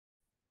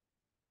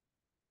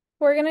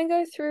We're going to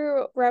go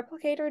through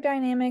replicator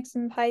dynamics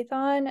in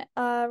Python.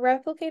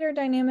 Replicator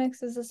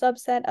dynamics is a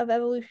subset of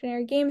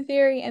evolutionary game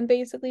theory and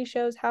basically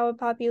shows how a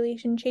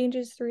population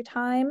changes through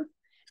time.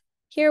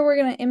 Here we're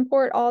going to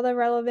import all the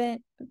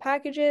relevant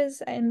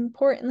packages,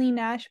 importantly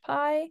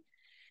NashPy,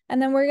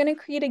 and then we're going to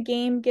create a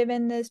game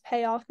given this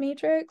payoff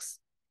matrix.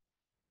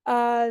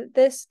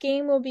 This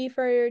game will be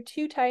for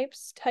two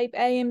types, type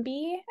A and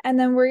B, and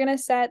then we're going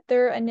to set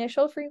their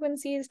initial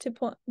frequencies to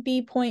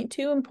be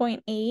 0.2 and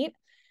 0.8.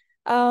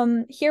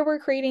 Here we're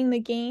creating the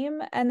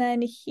game, and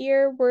then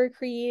here we're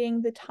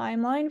creating the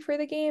timeline for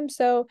the game.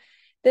 So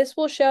this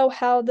will show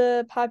how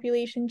the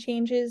population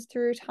changes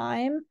through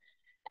time,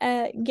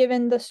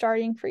 given the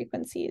starting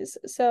frequencies.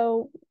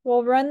 So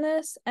we'll run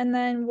this, and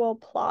then we'll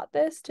plot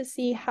this to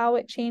see how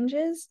it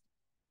changes.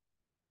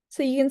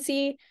 So you can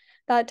see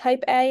that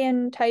type A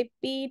and type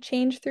B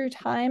change through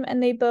time,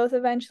 and they both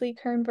eventually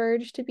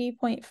converge to be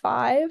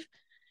 0.5.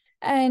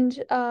 And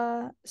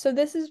so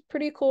this is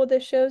pretty cool.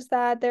 This shows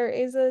that there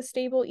is a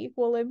stable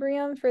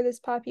equilibrium for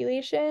this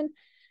population,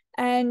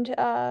 and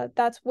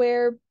that's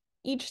where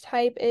each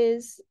type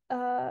is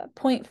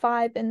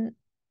 0.5 and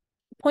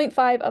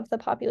 0.5 of the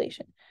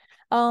population,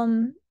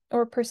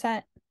 or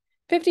percent.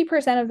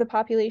 50% of the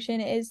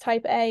population is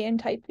type A and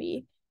type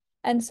B.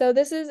 And so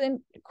this is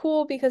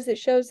cool because it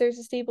shows there's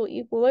a stable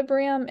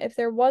equilibrium. If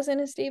there wasn't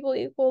a stable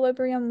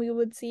equilibrium, we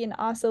would see an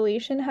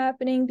oscillation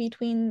happening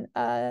between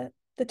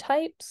the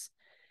types.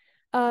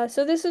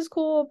 So this is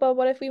cool, but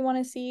what if we want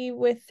to see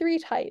with three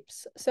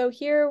types? So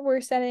here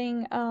we're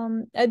setting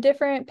a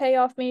different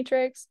payoff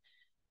matrix.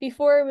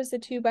 Before it was a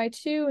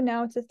 2x2,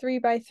 now it's a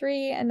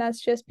 3x3, and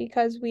that's just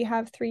because we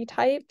have three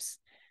types.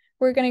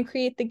 We're going to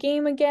create the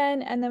game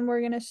again, and then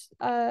we're going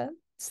to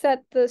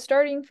set the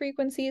starting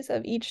frequencies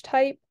of each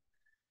type.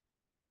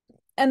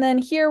 And then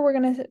here we're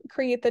going to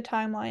create the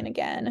timeline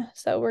again.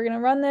 So we're going to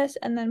run this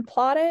and then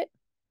plot it.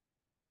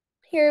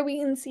 Here we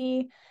can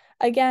see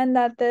again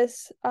that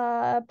this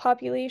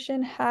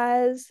population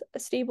has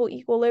stable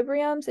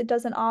equilibriums. It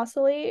doesn't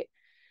oscillate.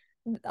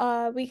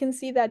 We can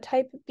see that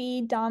type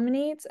B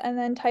dominates, and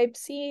then type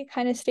C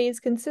kind of stays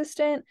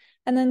consistent,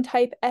 and then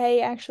type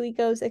A actually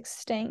goes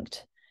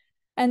extinct.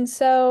 And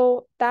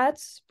so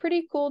that's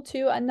pretty cool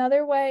too.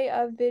 Another way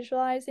of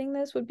visualizing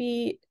this would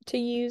be to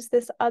use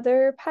this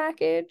other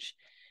package,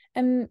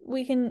 and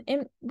we can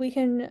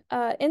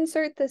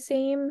insert the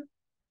same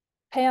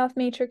payoff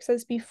matrix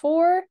as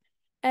before,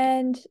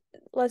 and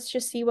let's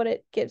just see what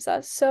it gives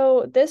us.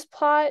 So this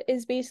plot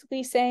is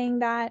basically saying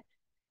that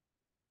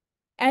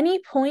any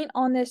point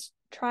on this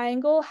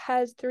triangle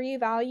has three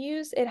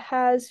values. It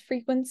has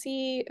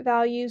frequency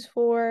values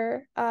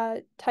for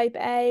type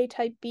A,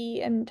 type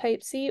B, and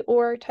type C,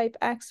 or type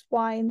X,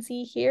 Y, and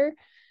Z here.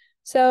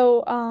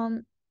 So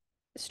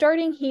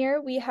starting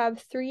here, we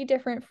have three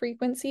different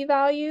frequency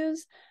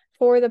values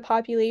for the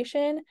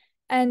population,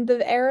 and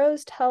the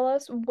arrows tell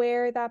us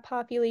where that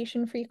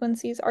population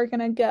frequencies are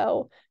going to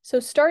go. So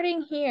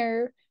starting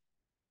here,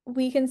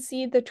 we can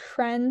see the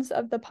trends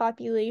of the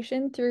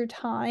population through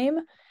time,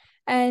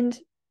 and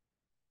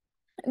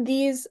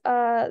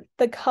the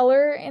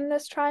color in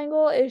this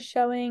triangle is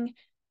showing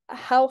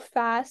how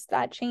fast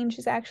that change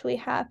is actually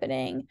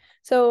happening.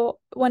 So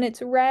when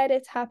it's red,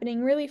 it's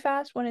happening really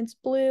fast. When it's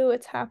blue,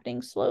 it's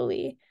happening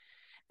slowly.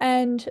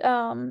 And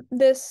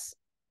this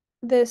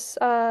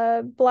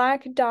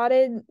black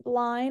dotted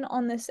line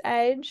on this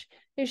edge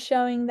is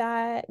showing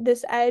that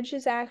this edge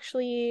is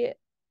actually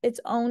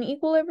its own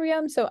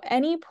equilibrium. So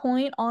any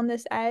point on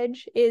this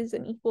edge is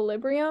an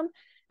equilibrium.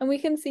 And we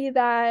can see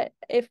that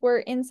if we're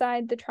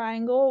inside the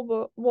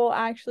triangle, we'll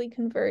actually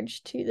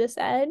converge to this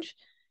edge.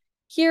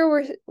 Here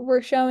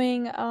we're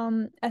showing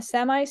a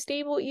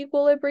semi-stable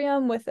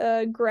equilibrium with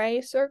a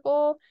gray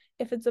circle.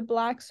 If it's a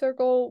black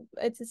circle,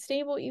 it's a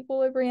stable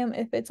equilibrium.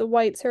 If it's a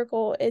white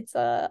circle, it's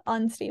a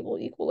unstable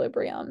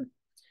equilibrium.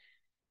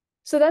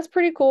 So that's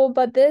pretty cool,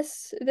 but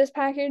this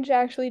package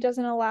actually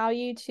doesn't allow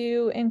you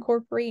to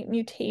incorporate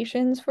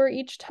mutations for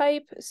each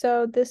type.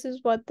 So this is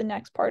what the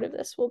next part of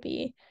this will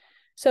be.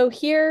 So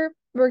here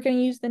we're going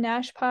to use the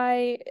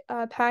NashPy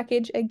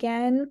package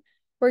again.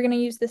 We're going to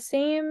use the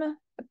same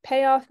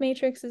payoff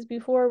matrix as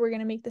before. We're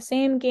going to make the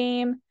same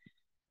game.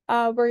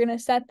 We're going to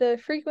set the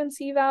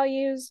frequency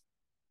values,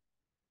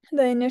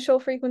 the initial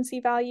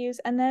frequency values,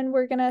 and then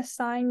we're going to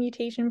assign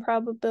mutation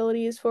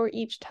probabilities for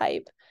each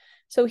type.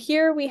 So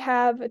here we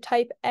have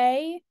type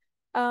A.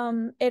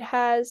 It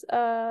has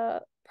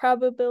a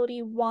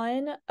probability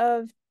 1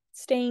 of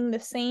staying the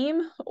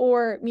same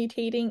or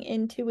mutating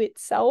into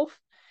itself.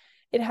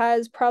 It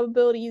has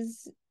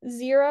probabilities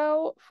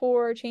 0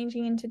 for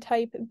changing into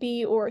type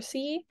B or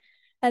C.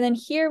 And then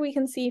here we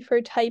can see for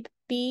type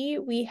B,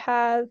 we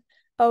have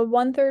a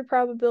 1/3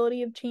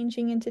 probability of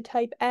changing into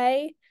type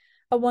A,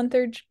 a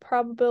 1/3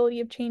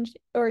 probability of change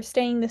or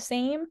staying the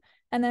same,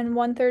 and then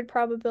 1/3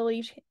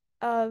 probability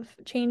of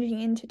changing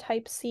into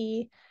type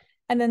C.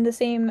 And then the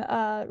same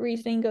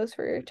reasoning goes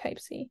for type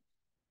C.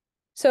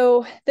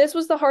 So this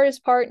was the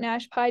hardest part.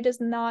 NashPy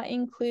does not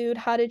include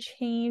how to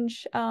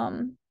change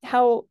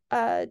how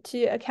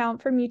to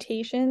account for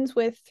mutations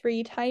with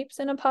 3 types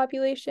in a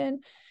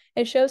population.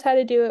 It shows how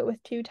to do it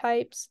with 2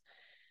 types.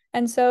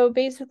 And so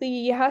basically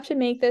you have to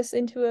make this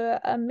into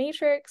a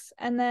matrix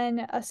and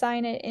then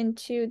assign it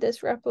into this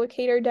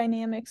replicator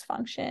dynamics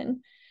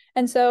function.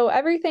 And so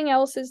everything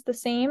else is the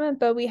same,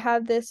 but we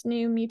have this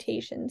new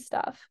mutation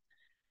stuff.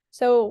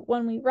 So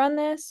when we run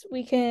this,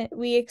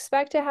 we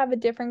expect to have a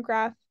different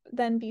graph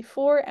than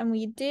before, and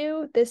we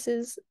do. This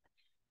is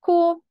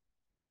cool.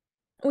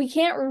 We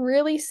can't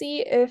really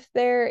see if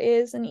there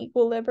is an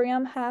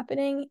equilibrium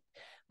happening.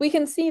 We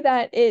can see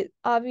that it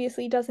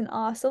obviously doesn't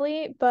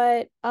oscillate,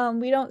 but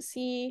we don't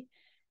see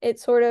it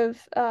sort of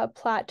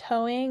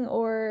plateauing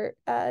or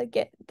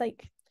get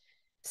like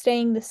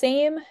staying the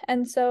same.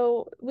 And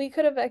so we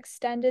could have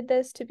extended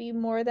this to be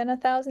more than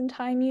 1,000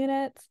 time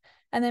units,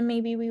 and then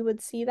maybe we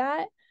would see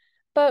that.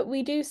 But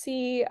we do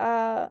see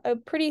a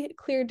pretty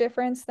clear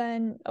difference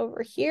then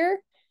over here.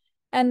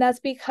 And that's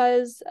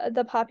because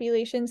the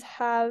populations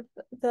have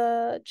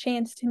the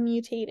chance to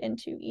mutate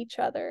into each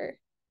other.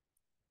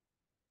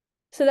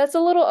 So that's a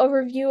little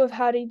overview of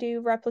how to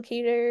do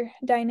replicator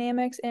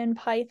dynamics in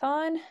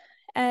Python.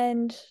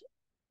 And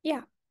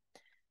yeah,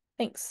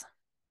 thanks.